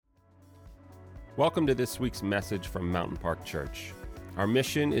Welcome to this week's message from Mountain Park Church. Our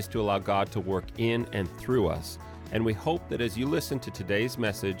mission is to allow God to work in and through us, and we hope that as you listen to today's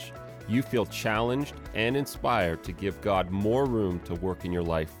message, you feel challenged and inspired to give God more room to work in your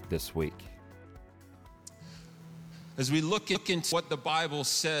life this week. As we look into what the Bible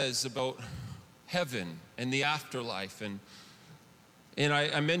says about heaven and the afterlife, and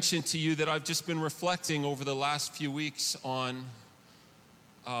I mentioned to you that I've just been reflecting over the last few weeks on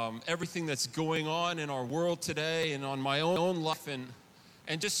everything that's going on in our world today and on my own life,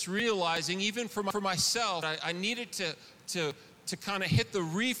 and just realizing, even for myself, I needed to kind of hit the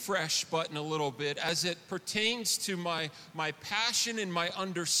refresh button a little bit as it pertains to my passion and my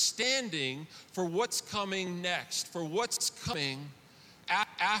understanding for what's coming next, for what's coming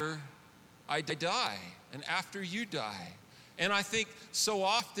after I die and after you die. And I think so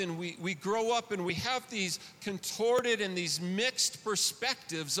often we grow up and we have these contorted and these mixed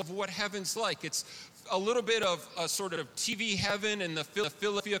perspectives of what heaven's like. It's a little bit of a sort of TV heaven and the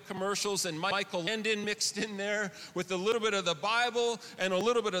Philadelphia commercials and Michael Landon mixed in there with a little bit of the Bible and a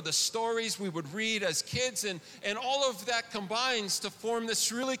little bit of the stories we would read as kids. And all of that combines to form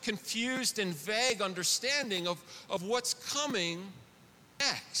this really confused and vague understanding of what's coming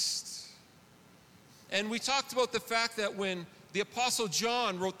next. And we talked about the fact that when the Apostle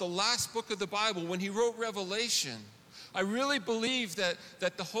John wrote the last book of the Bible, when he wrote Revelation, I really believe that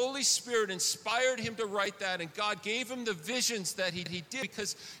the Holy Spirit inspired him to write that, and God gave him the visions that he did,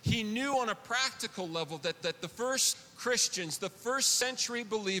 because he knew on a practical level that the first Christians, the first century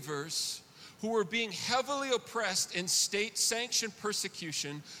believers who were being heavily oppressed in state-sanctioned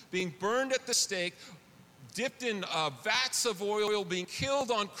persecution, being burned at the stake, dipped in vats of oil, being killed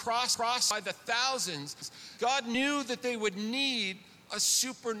on cross by the thousands, God knew that they would need a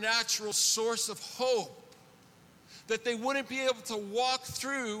supernatural source of hope, that they wouldn't be able to walk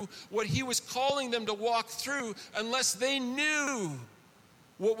through what he was calling them to walk through unless they knew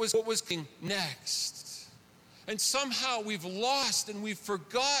what was coming next. And somehow we've lost and we've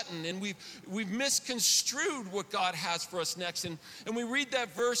forgotten and we've misconstrued what God has for us next. And we read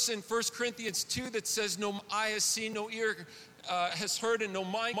that verse in 1 Corinthians 2 that says, no eye has seen, no ear has heard, and no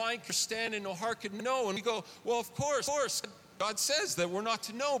mind can understand, and no heart can know. And we go, well, of course, God says that we're not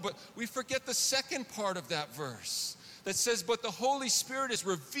to know, but we forget the second part of that verse that says, but the Holy Spirit has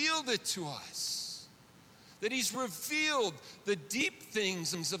revealed it to us. That he's revealed the deep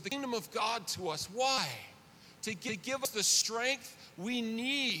things of the kingdom of God to us. Why? To give us the strength we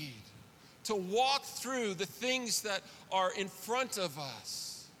need to walk through the things that are in front of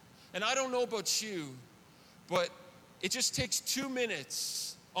us. And I don't know about you, but it just takes 2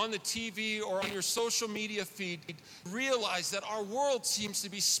 minutes on the TV or on your social media feed to realize that our world seems to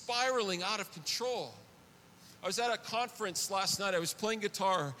be spiraling out of control. I was at a conference last night. I was playing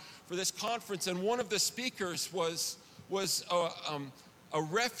guitar for this conference, and one of the speakers was a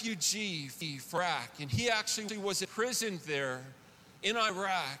refugee from Iraq, and he actually was imprisoned there in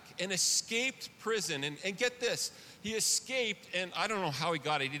Iraq and escaped prison. And get this, he escaped, and I don't know how he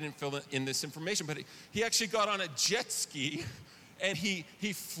got it. He didn't fill in this information, but he actually got on a jet ski, and he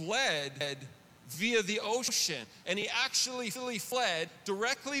fled via the ocean. And he actually fled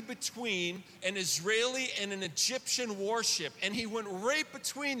directly between an Israeli and an Egyptian warship, and he went right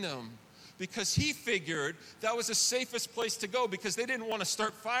between them, because he figured that was the safest place to go, because they didn't want to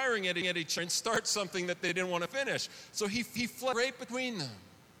start firing at each other and start something that they didn't want to finish. So he fled right between them.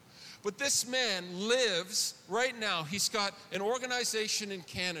 But this man lives right now. He's got an organization in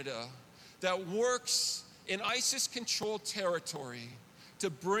Canada that works in ISIS-controlled territory to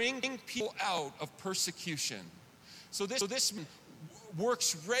bring people out of persecution. So this man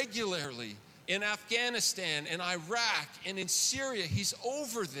works regularly in Afghanistan and Iraq and in Syria. He's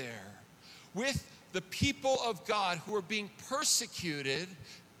over there with the people of God who are being persecuted,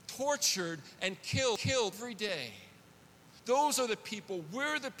 tortured, and killed every day. Those are the people,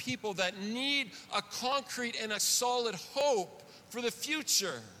 we're the people that need a concrete and a solid hope for the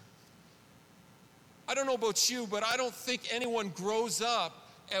future. I don't know about you, but I don't think anyone grows up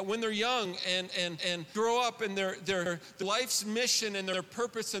when they're young and grow up, and their life's mission and their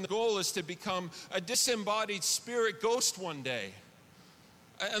purpose and goal is to become a disembodied spirit ghost one day.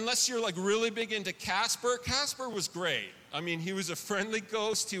 Unless you're like really big into Casper. Casper was great. I mean, he was a friendly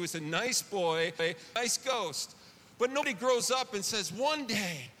ghost. He was a nice boy, a nice ghost. But nobody grows up and says, one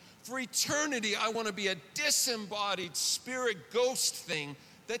day, for eternity, I want to be a disembodied spirit ghost thing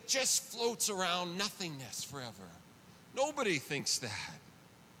that just floats around nothingness forever. Nobody thinks that.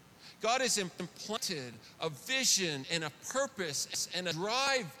 God has implanted a vision and a purpose and a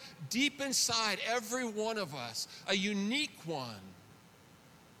drive deep inside every one of us, a unique one.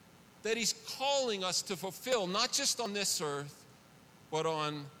 that he's calling us to fulfill, not just on this earth, but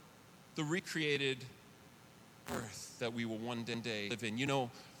on the recreated earth that we will one day live in. You know,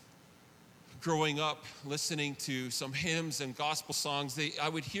 growing up, listening to some hymns and gospel songs, I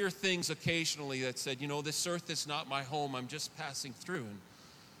would hear things occasionally that said, you know, this earth is not my home, I'm just passing through. And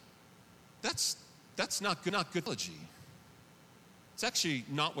that's not good theology. It's actually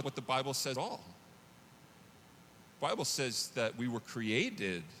not what the Bible says at all. The Bible says that we were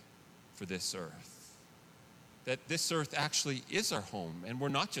created for this earth, that this earth actually is our home, and we're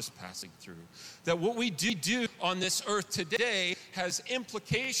not just passing through. That what we do on this earth today has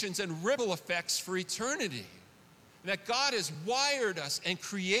implications and ripple effects for eternity. And that God has wired us and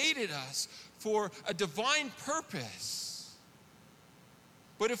created us for a divine purpose.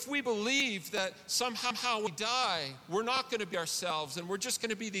 But if we believe that somehow we die, we're not going to be ourselves, and we're just going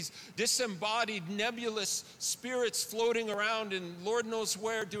to be these disembodied, nebulous spirits floating around in Lord knows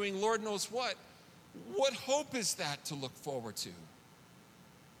where, doing Lord knows what hope is that to look forward to?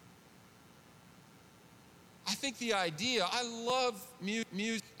 I think the idea, I love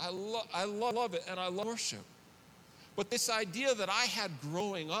music, I love it, and I love worship. But this idea that I had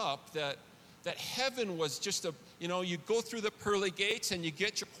growing up, that heaven was just you go through the pearly gates and you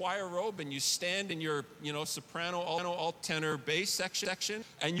get your choir robe and you stand in your, soprano, alt, tenor, bass section,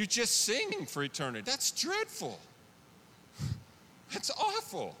 and you just sing for eternity. That's dreadful. That's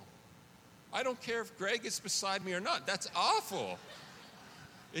awful. I don't care if Greg is beside me or not. That's awful.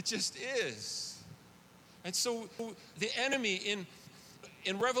 It just is. And so the enemy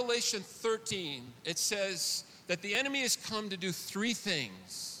in Revelation 13, it says that the enemy has come to do three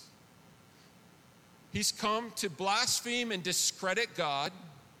things. He's come to blaspheme and discredit God.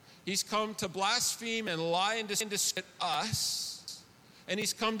 He's come to blaspheme and lie and discredit us. And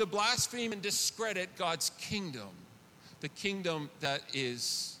he's come to blaspheme and discredit God's kingdom, the kingdom that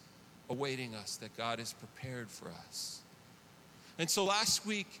is awaiting us, that God has prepared for us. And so last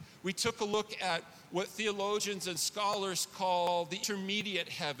week, we took a look at what theologians and scholars call the intermediate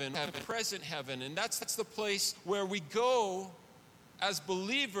heaven, the present heaven. And that's the place where we go as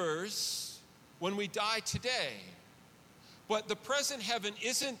believers when we die today. But the present heaven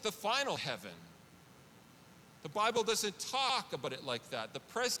isn't the final heaven. The Bible doesn't talk about it like that. The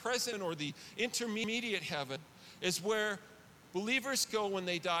present or the intermediate heaven is where believers go when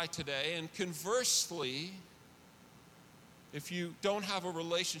they die today. And conversely, if you don't have a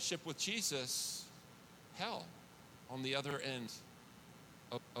relationship with Jesus, hell on the other end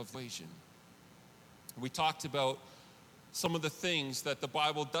of the equation. We talked about some of the things that the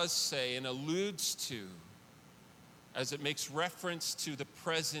Bible does say and alludes to as it makes reference to the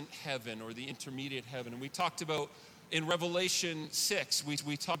present heaven or the intermediate heaven. And we talked about in Revelation 6,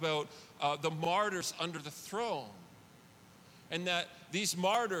 we talked about the martyrs under the throne, and that these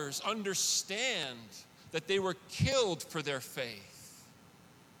martyrs understand that they were killed for their faith.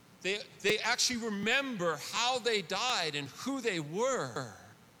 They actually remember how they died and who they were.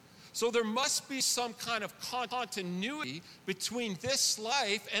 So there must be some kind of continuity between this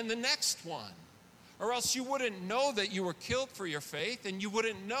life and the next one. Or else you wouldn't know that you were killed for your faith, and you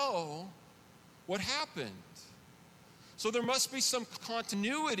wouldn't know what happened. So there must be some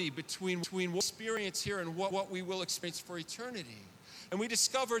continuity between what we experience here and what we will experience for eternity. And we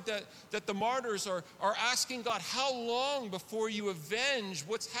discovered that the martyrs are asking God, how long before you avenge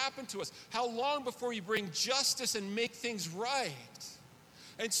what's happened to us? How long before you bring justice and make things right?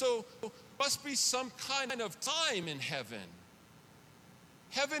 And so there must be some kind of time in heaven.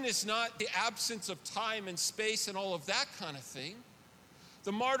 Heaven is not the absence of time and space and all of that kind of thing.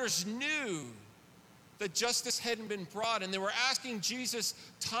 The martyrs knew that justice hadn't been brought, and they were asking Jesus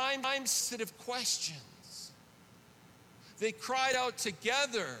time-sensitive questions. They cried out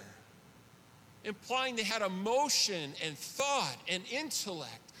together, implying they had emotion and thought and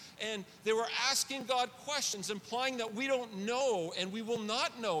intellect. And they were asking God questions, implying that we don't know and we will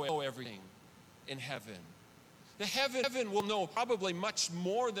not know everything in heaven. The heaven will know probably much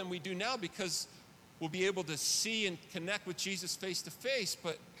more than we do now, because we'll be able to see and connect with Jesus face to face.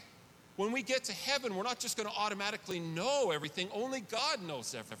 But when we get to heaven, we're not just going to automatically know everything. Only God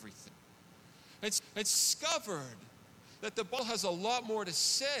knows everything. It's discovered that the Bible has a lot more to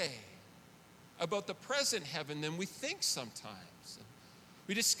say about the present heaven than we think sometimes.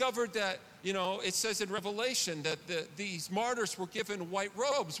 We discovered that, it says in Revelation that these martyrs were given white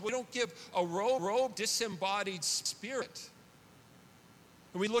robes. We don't give a robe, disembodied spirit.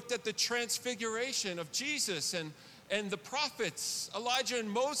 And we looked at the transfiguration of Jesus and the prophets, Elijah and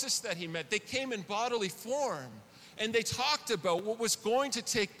Moses that he met. They came in bodily form, and they talked about what was going to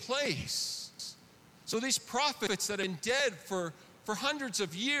take place. So these prophets that had been dead for for hundreds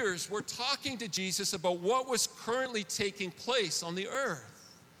of years were talking to Jesus about what was currently taking place on the earth.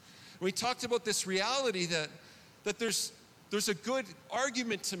 We talked about this reality that there's a good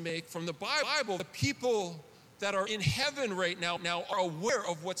argument to make from the Bible. The people that are in heaven right now are aware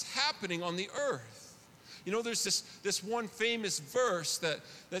of what's happening on the earth. You know, there's this one famous verse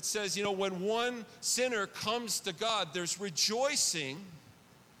that says, you know, when one sinner comes to God, there's rejoicing.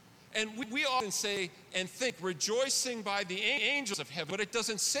 And we often say and think rejoicing by the angels of heaven, but it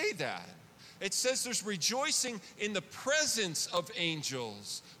doesn't say that. It says there's rejoicing in the presence of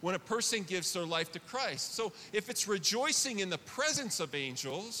angels when a person gives their life to Christ. So if it's rejoicing in the presence of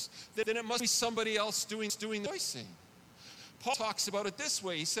angels, then it must be somebody else doing the rejoicing. Paul talks about it this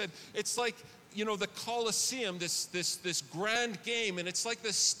way. He said, it's like, you know, the Colosseum, this grand game, and it's like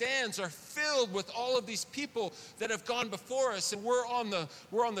the stands are filled with all of these people that have gone before us, and we're on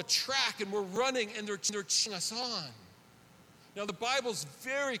the track and we're running, and they're cheering us on. Now the Bible's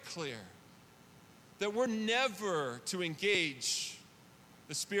very clear that we're never to engage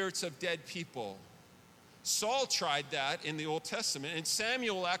the spirits of dead people. Saul tried that in the Old Testament, and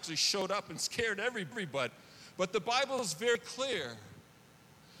Samuel actually showed up and scared everybody. But the Bible is very clear.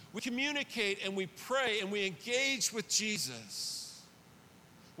 We communicate and we pray and we engage with Jesus.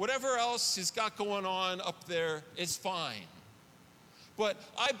 Whatever else he's got going on up there is fine. But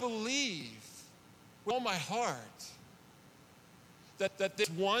I believe with all my heart that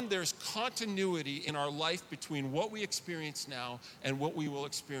there's continuity in our life between what we experience now and what we will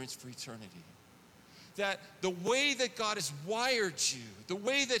experience for eternity. That the way that God has wired you, the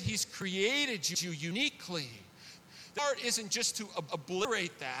way that he's created you uniquely, the art isn't just to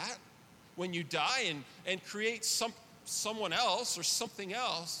obliterate that when you die and create someone else or something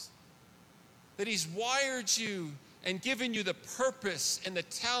else. That he's wired you and given you the purpose and the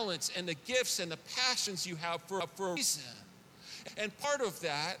talents and the gifts and the passions you have for a reason. And part of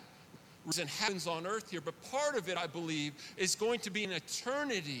that happens on earth here, but part of it, I believe, is going to be an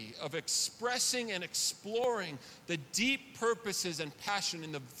eternity of expressing and exploring the deep purposes and passion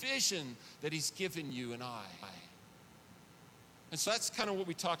and the vision that he's given you and I. And so that's kind of what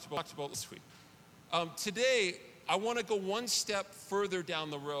we talked about this week. Today, I want to go one step further down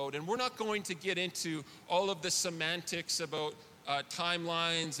the road, and we're not going to get into all of the semantics about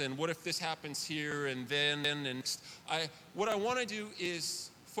timelines and what if this happens here and then. And what I want to do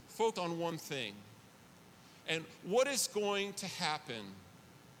is focus on one thing, and what is going to happen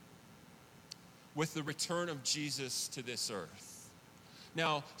with the return of Jesus to this earth.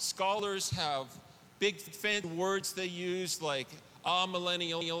 Now, scholars have big fancy words they use like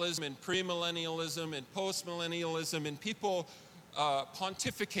amillennialism and premillennialism and postmillennialism, and people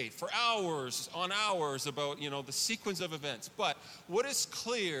pontificate for hours on hours about, you know, the sequence of events. But what is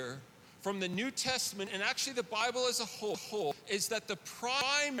clear from the New Testament, and actually the Bible as a whole, is that the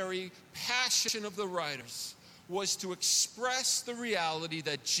primary passion of the writers was to express the reality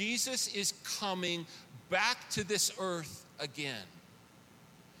that Jesus is coming back to this earth again.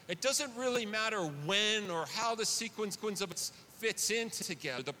 It doesn't really matter when or how the sequence of it fits in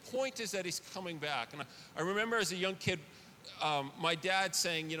together. The point is that he's coming back. And I remember as a young kid, my dad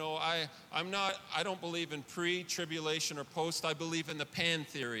saying, you know, I don't believe in pre-tribulation or post. I believe in the pan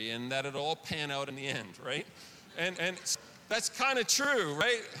theory and that it'll all pan out in the end, right? And that's kind of true,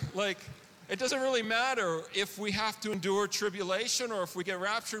 right? Like, it doesn't really matter if we have to endure tribulation or if we get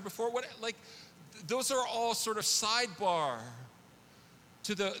raptured before. Those are all sort of sidebar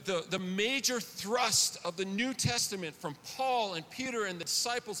to the major thrust of the New Testament from Paul and Peter and the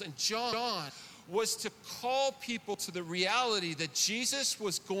disciples and John was to call people to the reality that Jesus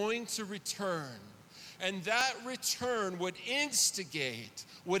was going to return. And that return would instigate,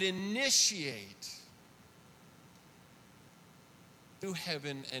 would initiate new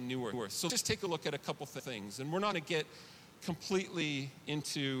heaven and new earth. So just take a look at a couple things. And we're not going to get completely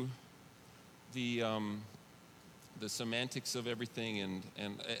into the semantics of everything, and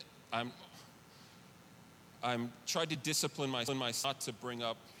I'm trying to discipline myself not to bring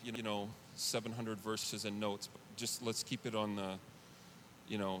up 700 verses and notes, but just let's keep it on the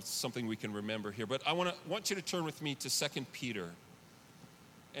something we can remember here. But I want you to turn with me to 2 Peter.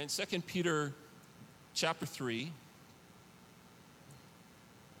 And 2 Peter chapter 3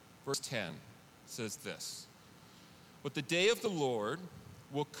 verse 10 says this: "But the day of the Lord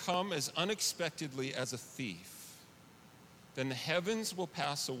will come as unexpectedly as a thief. Then the heavens will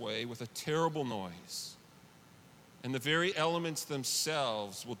pass away with a terrible noise, and the very elements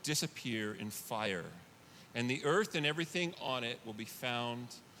themselves will disappear in fire, and the earth and everything on it will be found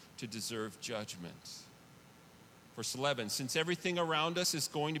to deserve judgment." Verse 11, since everything around us is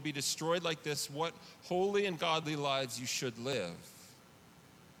going to be destroyed like this, what holy and godly lives you should live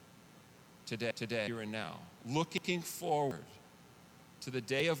today, here and now, looking forward to the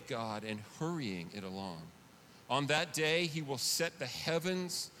day of God and hurrying it along. On that day, he will set the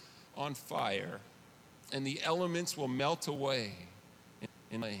heavens on fire, and the elements will melt away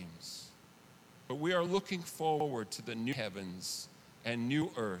in flames. But we are looking forward to the new heavens and new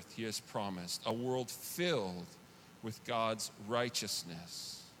earth he has promised, a world filled with God's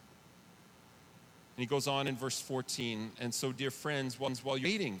righteousness. And he goes on in verse 14, and so, dear friends, while you're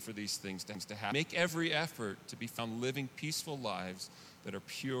waiting for these things to happen, make every effort to be found living peaceful lives that are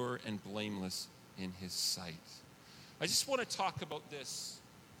pure and blameless in his sight. I just want to talk about this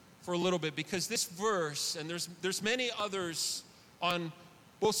for a little bit, because this verse, and there's many others on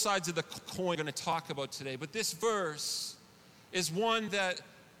both sides of the coin we're going to talk about today, but this verse is one that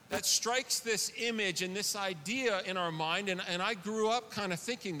strikes this image and this idea in our mind, and I grew up kind of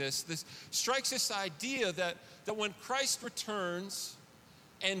thinking this strikes this idea that when Christ returns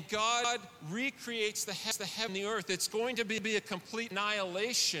and God recreates the heaven and the earth, it's going to be a complete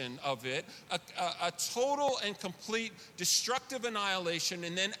annihilation of it, a total and complete destructive annihilation,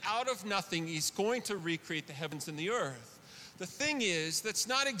 and then out of nothing, he's going to recreate the heavens and the earth. The thing is, that's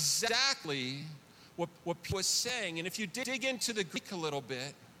not exactly what Peter was saying. And if you dig into the Greek a little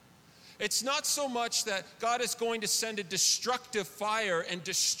bit, it's not so much that God is going to send a destructive fire and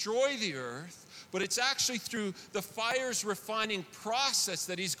destroy the earth, but it's actually through the fire's refining process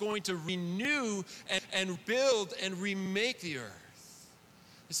that he's going to renew and build and remake the earth.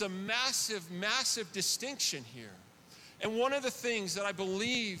 It's a massive, massive distinction here. And one of the things that I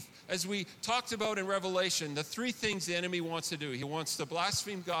believe, as we talked about in Revelation, the three things the enemy wants to do. He wants to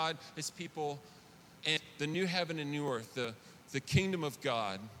blaspheme God, his people, and the new heaven and new earth, the kingdom of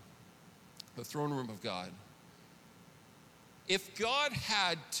God, the throne room of God. If God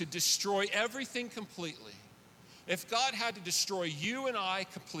had to destroy everything completely, if God had to destroy you and I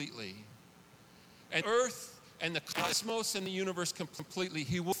completely, and earth and the cosmos and the universe completely,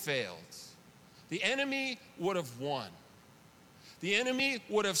 he would have failed. The enemy would have won. The enemy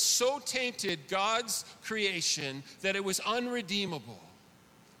would have so tainted God's creation that it was unredeemable.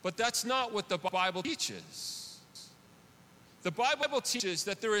 But that's not what the Bible teaches. The Bible teaches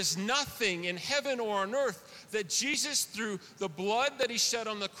that there is nothing in heaven or on earth that Jesus, through the blood that he shed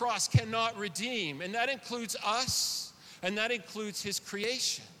on the cross, cannot redeem. And that includes us, and that includes his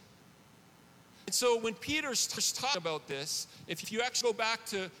creation. And so when Peter's talking about this, if you actually go back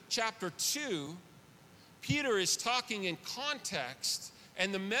to chapter 2, Peter is talking in context,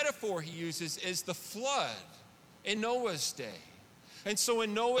 and the metaphor he uses is the flood in Noah's day. And so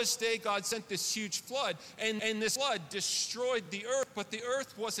in Noah's day, God sent this huge flood, and this flood destroyed the earth, but the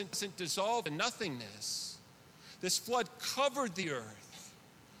earth wasn't dissolved in nothingness. This flood covered the earth.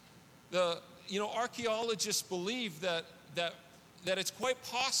 Archaeologists believe that it's quite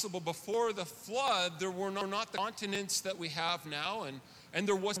possible before the flood there were not the continents that we have now, and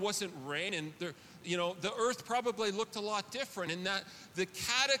there wasn't rain, and the earth probably looked a lot different, and that the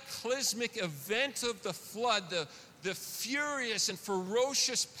cataclysmic event of the flood, the furious and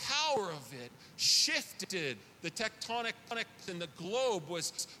ferocious power of it shifted the tectonic plates, and the globe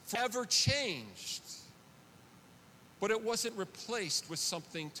was forever changed. But it wasn't replaced with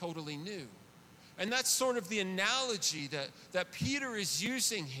something totally new. And that's sort of the analogy that Peter is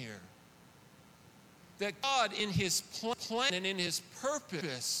using here. That God, in his plan and in his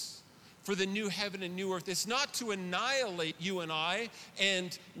purpose for the new heaven and new earth, is not to annihilate you and I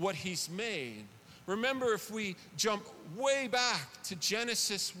and what he's made. Remember, if we jump way back to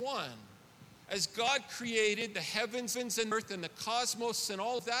Genesis 1, as God created the heavens and earth and the cosmos and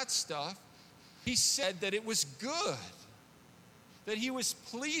all of that stuff, he said that it was good, that he was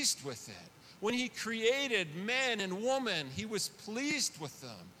pleased with it. When he created man and woman, he was pleased with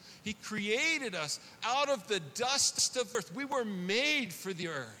them. He created us out of the dust of earth. We were made for the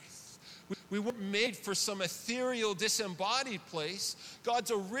earth. We weren't made for some ethereal, disembodied place.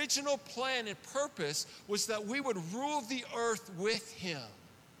 God's original plan and purpose was that we would rule the earth with him.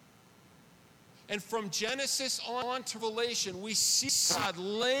 And from Genesis on to Revelation, we see God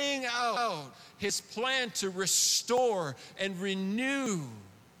laying out his plan to restore and renew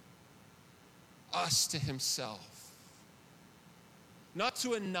us to himself. Not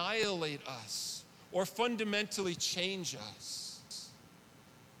to annihilate us or fundamentally change us.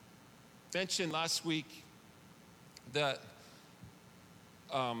 Mentioned last week that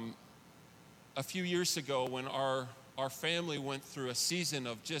a few years ago, when our family went through a season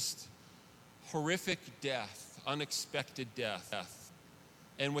of just horrific death, unexpected death,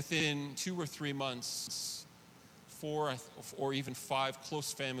 and within 2 or 3 months, 4 or even 5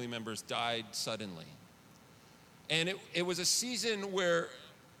 close family members died suddenly. And it was a season where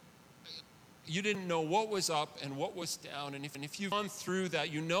you didn't know what was up and what was down. And if you've gone through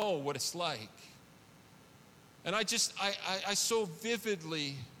that, you know what it's like. And I so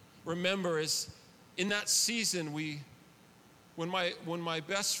vividly remember as in that season, when my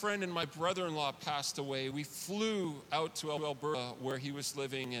best friend and my brother-in-law passed away, we flew out to Alberta where he was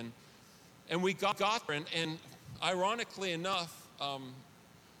living, and we got there, and ironically enough,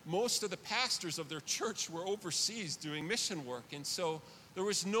 most of the pastors of their church were overseas doing mission work, and so there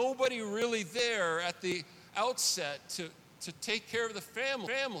was nobody really there at the outset to take care of the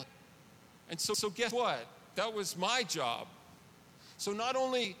family. And so guess what? That was my job. So not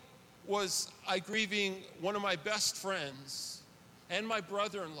only was I grieving one of my best friends and my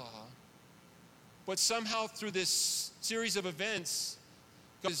brother-in-law, but somehow through this series of events,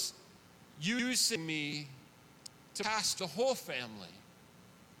 God was using me to pastor the whole family.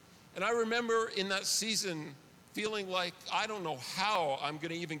 And I remember in that season feeling like I don't know how I'm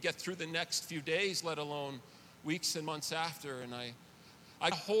going to even get through the next few days, let alone weeks and months after. And I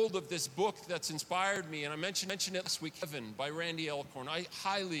got hold of this book that's inspired me, and I mentioned it last week, Heaven by Randy Alcorn. I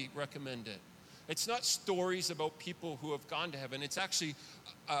highly recommend it. It's not stories about people who have gone to heaven. It's actually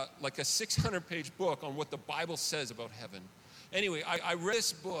like a 600-page book on what the Bible says about heaven. Anyway, I read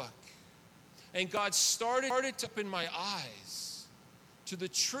this book, and God started to open my eyes to the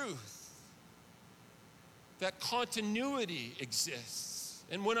truth that continuity exists.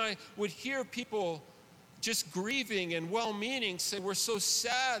 And when I would hear people just grieving and well-meaning say, we're so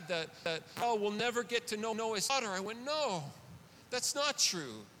sad that we'll never get to know his daughter, I went, no, that's not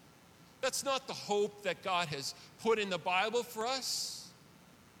true. That's not the hope that God has put in the Bible for us.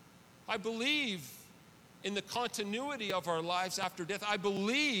 I believe in the continuity of our lives after death. I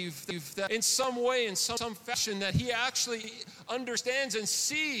believe that in some way, in some fashion, that he actually understands and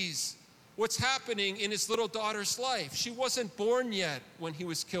sees what's happening in his little daughter's life. She wasn't born yet when he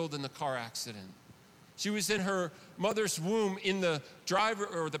was killed in the car accident. She was in her mother's womb in the driver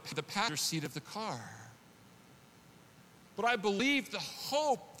or the passenger seat of the car. But I believe the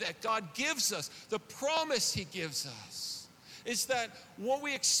hope that God gives us, the promise he gives us, is that what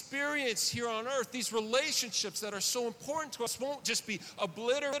we experience here on earth, these relationships that are so important to us, won't just be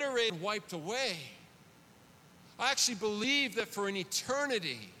obliterated and wiped away. I actually believe that for an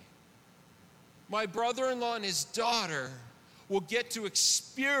eternity, my brother-in-law and his daughter will get to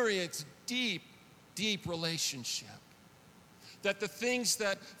experience deep relationship. That the things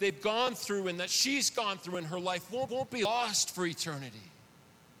that they've gone through and that she's gone through in her life won't be lost for eternity.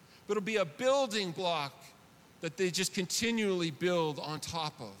 But it'll be a building block that they just continually build on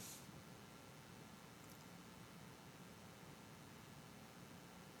top of.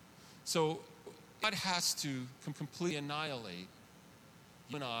 So God has to completely annihilate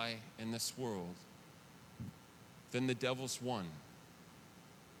you and I in this world. Then the devil's won.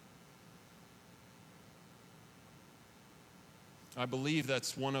 I believe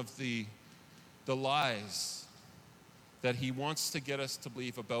that's one of the lies that he wants to get us to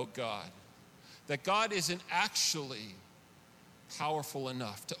believe about God. That God isn't actually powerful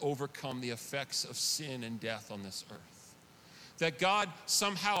enough to overcome the effects of sin and death on this earth. That God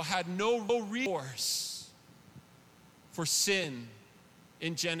somehow had no recourse for sin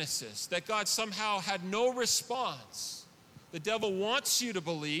in Genesis. That God somehow had no response. The devil wants you to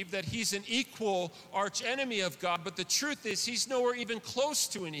believe that he's an equal archenemy of God, but the truth is he's nowhere even close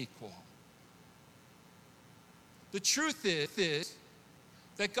to an equal. The truth is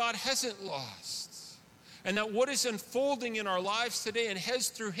that God hasn't lost, and that what is unfolding in our lives today and has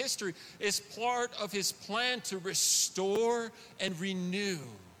through history is part of his plan to restore and renew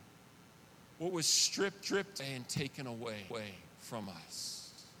what was stripped and taken away from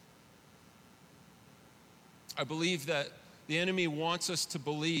us. I believe that the enemy wants us to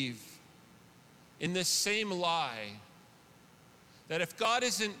believe in this same lie that if God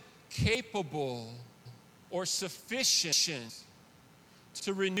isn't capable or sufficient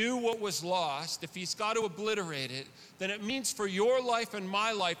to renew what was lost, if he's got to obliterate it, then it means for your life and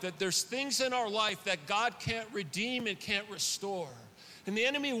my life that there's things in our life that God can't redeem and can't restore. And the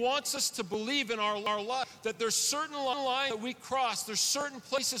enemy wants us to believe in our life that there's certain lines that we cross, there's certain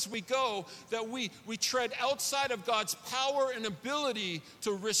places we go that we tread outside of God's power and ability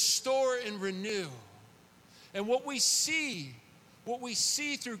to restore and renew. And what we see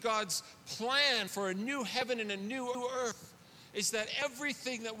through God's plan for a new heaven and a new earth is that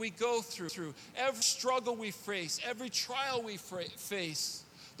everything that we go through, every struggle we face, every trial we face,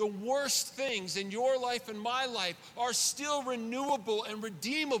 the worst things in your life and my life are still renewable and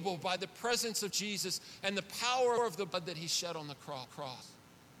redeemable by the presence of Jesus and the power of the blood that he shed on the cross.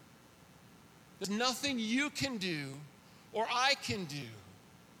 There's nothing you can do or I can do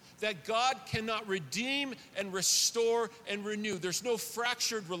that God cannot redeem and restore and renew. There's no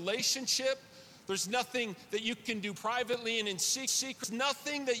fractured relationship. There's nothing that you can do privately and in secret. There's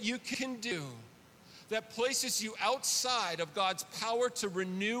nothing that you can do that places you outside of God's power to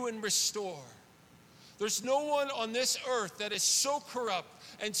renew and restore. There's no one on this earth that is so corrupt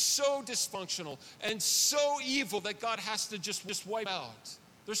and so dysfunctional and so evil that God has to just wipe out.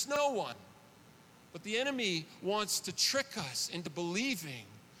 There's no one. But the enemy wants to trick us into believing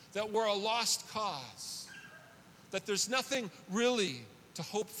that we're a lost cause, that there's nothing really to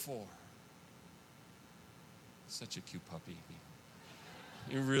hope for. Such a cute puppy.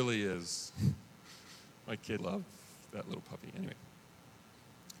 He really is. My kid loved that little puppy. Anyway.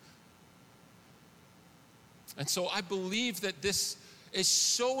 And so I believe that this is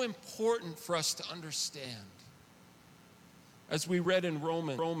so important for us to understand. As we read in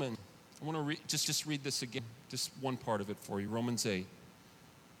Roman, I want to just read this again, just one part of it for you. Romans 8.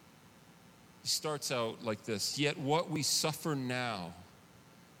 He starts out like this. Yet what we suffer now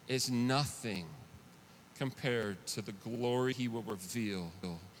is nothing compared to the glory he will reveal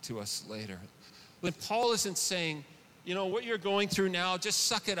to us later. But Paul isn't saying, you know, what you're going through now, just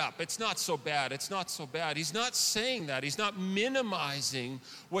suck it up. It's not so bad. It's not so bad. He's not saying that. He's not minimizing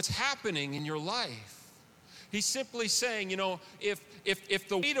what's happening in your life. He's simply saying, you know, if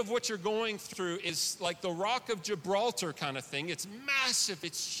the weight of what you're going through is like the Rock of Gibraltar kind of thing, it's massive,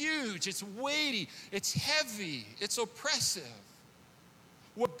 it's huge, it's weighty, it's heavy, it's oppressive.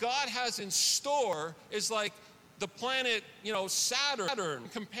 What God has in store is like the planet, you know, Saturn in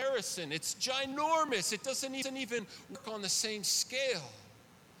comparison. It's ginormous. It doesn't even work on the same scale.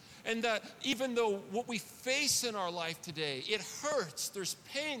 And that even though what we face in our life today, it hurts, there's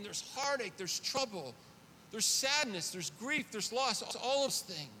pain, there's heartache, there's trouble, there's sadness, there's grief, there's loss, all those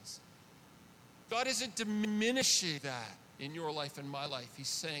things. God isn't diminishing that in your life and my life. He's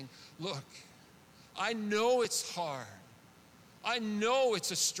saying, look, I know it's hard. I know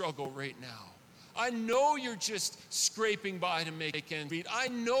it's a struggle right now. I know you're just scraping by to make ends meet. I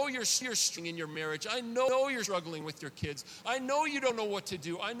know you're struggling in your marriage. I know you're struggling with your kids. I know you don't know what to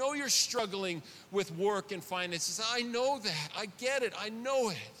do. I know you're struggling with work and finances. I know that. I get it. I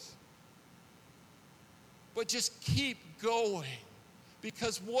know it. But just keep going,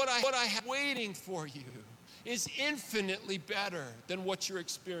 because what I have waiting for you is infinitely better than what you're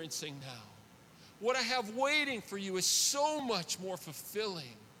experiencing now. What I have waiting for you is so much more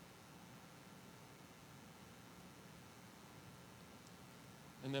fulfilling.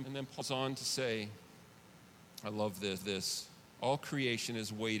 And then Paul's on to say, I love this. All creation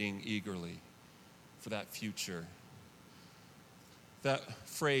is waiting eagerly for that future. That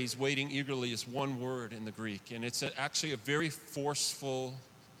phrase, waiting eagerly, is one word in the Greek, and it's actually a very forceful,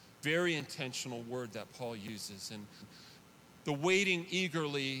 very intentional word that Paul uses. And the waiting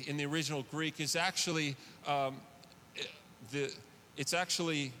early in the original Greek is actually, it's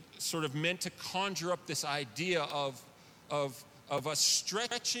actually sort of meant to conjure up this idea of us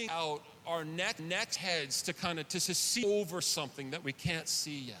stretching out our neck heads to see over something that we can't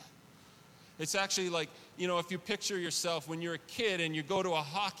see yet. It's actually like, you know, if you picture yourself when you're a kid and you go to a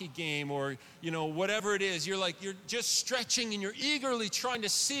hockey game or, you know, whatever it is, you're just stretching and you're eagerly trying to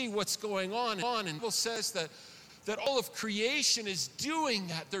see what's going on. And the Bible says that all of creation is doing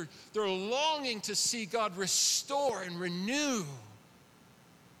that. They're longing to see God restore and renew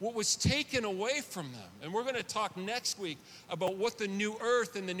what was taken away from them. And we're going to talk next week about what the new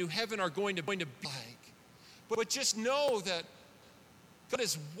earth and the new heaven are going to be like. But just know that God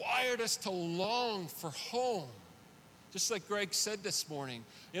has wired us to long for home. Just like Greg said this morning.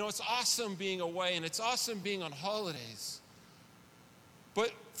 You know, it's awesome being away and it's awesome being on holidays.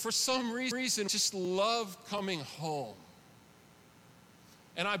 But for some reason, just love coming home.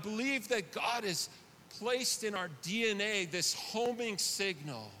 And I believe that God has placed in our DNA this homing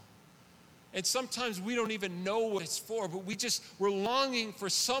signal. And sometimes we don't even know what it's for, but we're longing for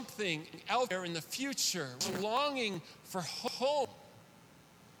something out there in the future. We're longing for home.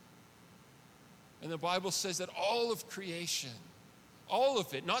 And the Bible says that all of creation, all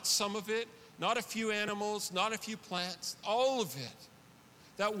of it, not some of it, not a few animals, not a few plants, all of it.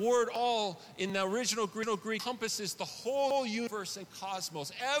 That word all in the original Greek encompasses the whole universe and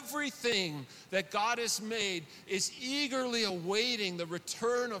cosmos. Everything that God has made is eagerly awaiting the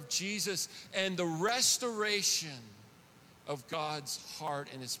return of Jesus and the restoration of God's heart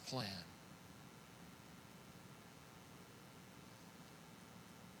and his plan.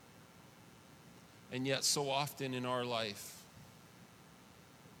 And yet so often in our life,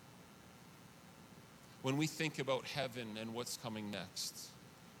 when we think about heaven and what's coming next,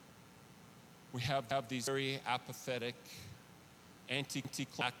 we have these very apathetic,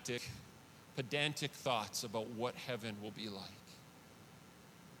 anticlimactic, pedantic thoughts about what heaven will be like.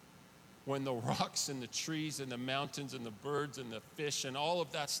 When the rocks and the trees and the mountains and the birds and the fish and all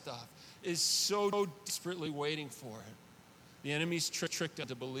of that stuff is so desperately waiting for it, the enemy's tricked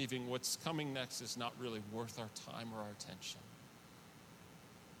into believing what's coming next is not really worth our time or our attention.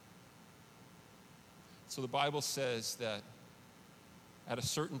 So the Bible says that at a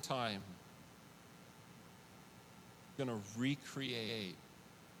certain time, we're going to recreate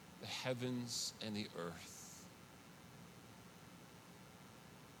the heavens and the earth.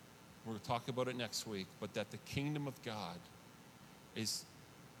 We're going to talk about it next week, but that the kingdom of God is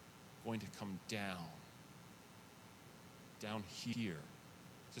going to come down here.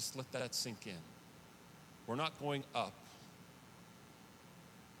 Just let that sink in. We're not going up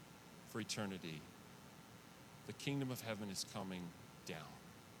for eternity. The kingdom of heaven is coming down.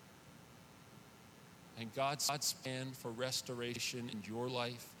 And God's plan for restoration in your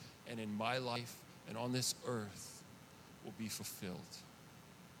life and in my life and on this earth will be fulfilled.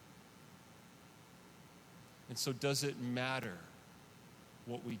 And so does it matter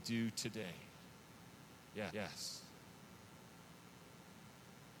what we do today? Yeah, yes.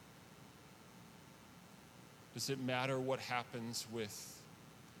 Does it matter what happens with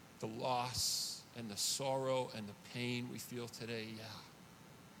the loss and the sorrow and the pain we feel today? Yeah.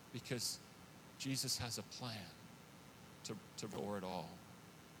 Because Jesus has a plan to restore it all.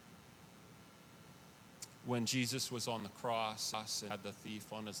 When Jesus was on the cross and had the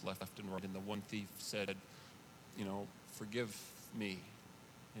thief on his left and right, and the one thief said, forgive me.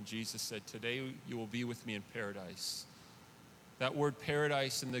 And Jesus said, today you will be with me in paradise. That word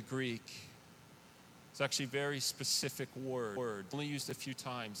paradise in the Greek, it's actually a very specific word. Only used a few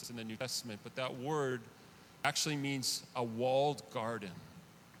times in the New Testament, but that word actually means a walled garden.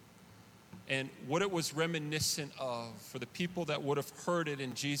 And what it was reminiscent of for the people that would have heard it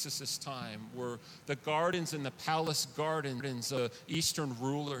in Jesus' time were the gardens and the palace gardens of Eastern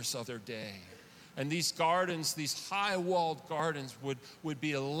rulers of their day. And these gardens, these high-walled gardens would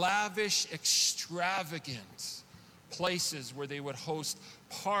be lavish, extravagant places where they would host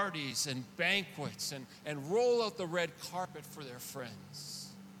parties and banquets and roll out the red carpet for their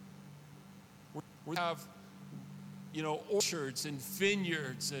friends. We have, orchards and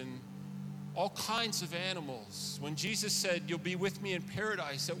vineyards and all kinds of animals. When Jesus said, you'll be with me in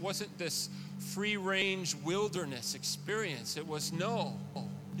paradise, it wasn't this free-range wilderness experience. It was, no,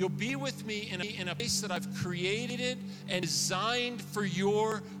 you'll be with me in a place that I've created and designed for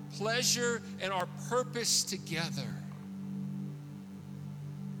your pleasure and our purpose together.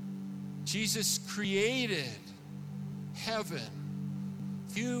 Jesus created heaven,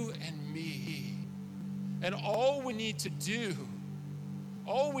 you and me. And all we need to do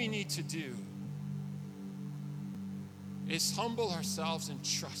is humble ourselves and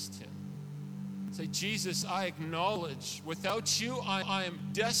trust him. Say, Jesus, I acknowledge without you, I am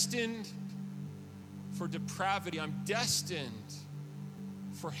destined for depravity. I'm destined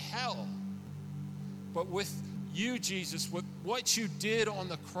for hell. But with you, Jesus, with what you did on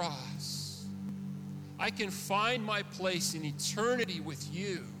the cross, I can find my place in eternity with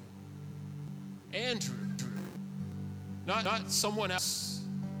you. Andrew, not someone else,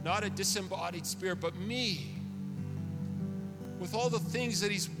 not a disembodied spirit, but me. With all the things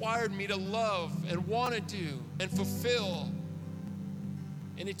that he's wired me to love and want to do and fulfill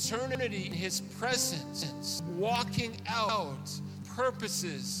in eternity in his presence, walking out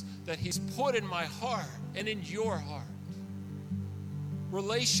purposes that he's put in my heart and in your heart.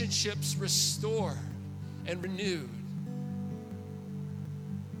 Relationships restored and renewed.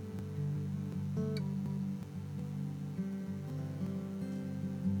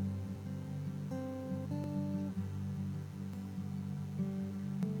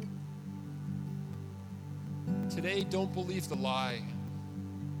 Today, don't believe the lie.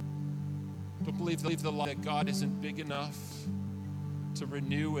 Don't believe the lie that God isn't big enough to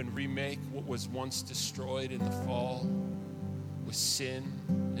renew and remake what was once destroyed in the fall with sin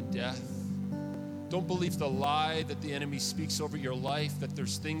and death. Don't believe the lie that the enemy speaks over your life, that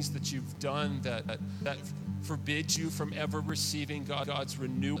there's things that you've done that forbid you from ever receiving God's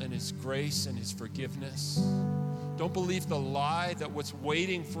renewal and his grace and his forgiveness. Don't believe the lie that what's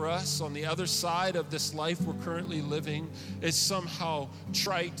waiting for us on the other side of this life we're currently living is somehow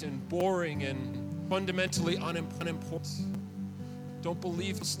trite and boring and fundamentally unimportant. Don't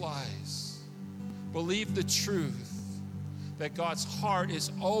believe those lies. Believe the truth that God's heart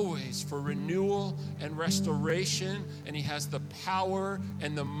is always for renewal and restoration, and he has the power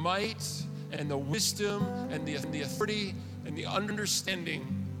and the might and the wisdom and the authority and the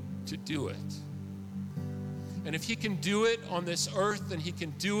understanding to do it. And if he can do it on this earth, then he can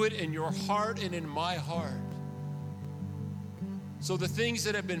do it in your heart and in my heart. So the things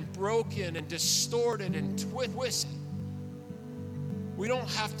that have been broken and distorted and twisted, we don't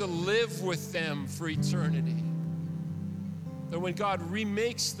have to live with them for eternity. That when God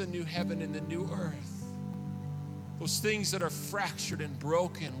remakes the new heaven and the new earth, those things that are fractured and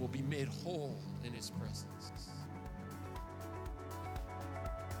broken will be made whole in his presence.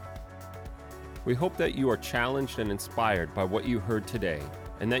 We hope that you are challenged and inspired by what you heard today,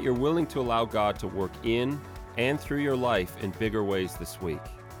 and that you're willing to allow God to work in and through your life in bigger ways this week.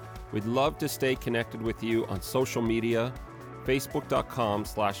 We'd love to stay connected with you on social media,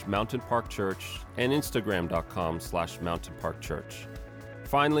 facebook.com/Mountain Park Church and instagram.com/Mountain Park Church.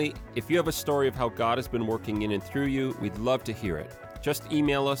 Finally, if you have a story of how God has been working in and through you, we'd love to hear it. Just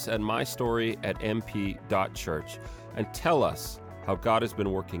email us at mystory@mp.church and tell us how God has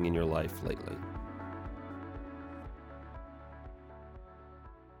been working in your life lately.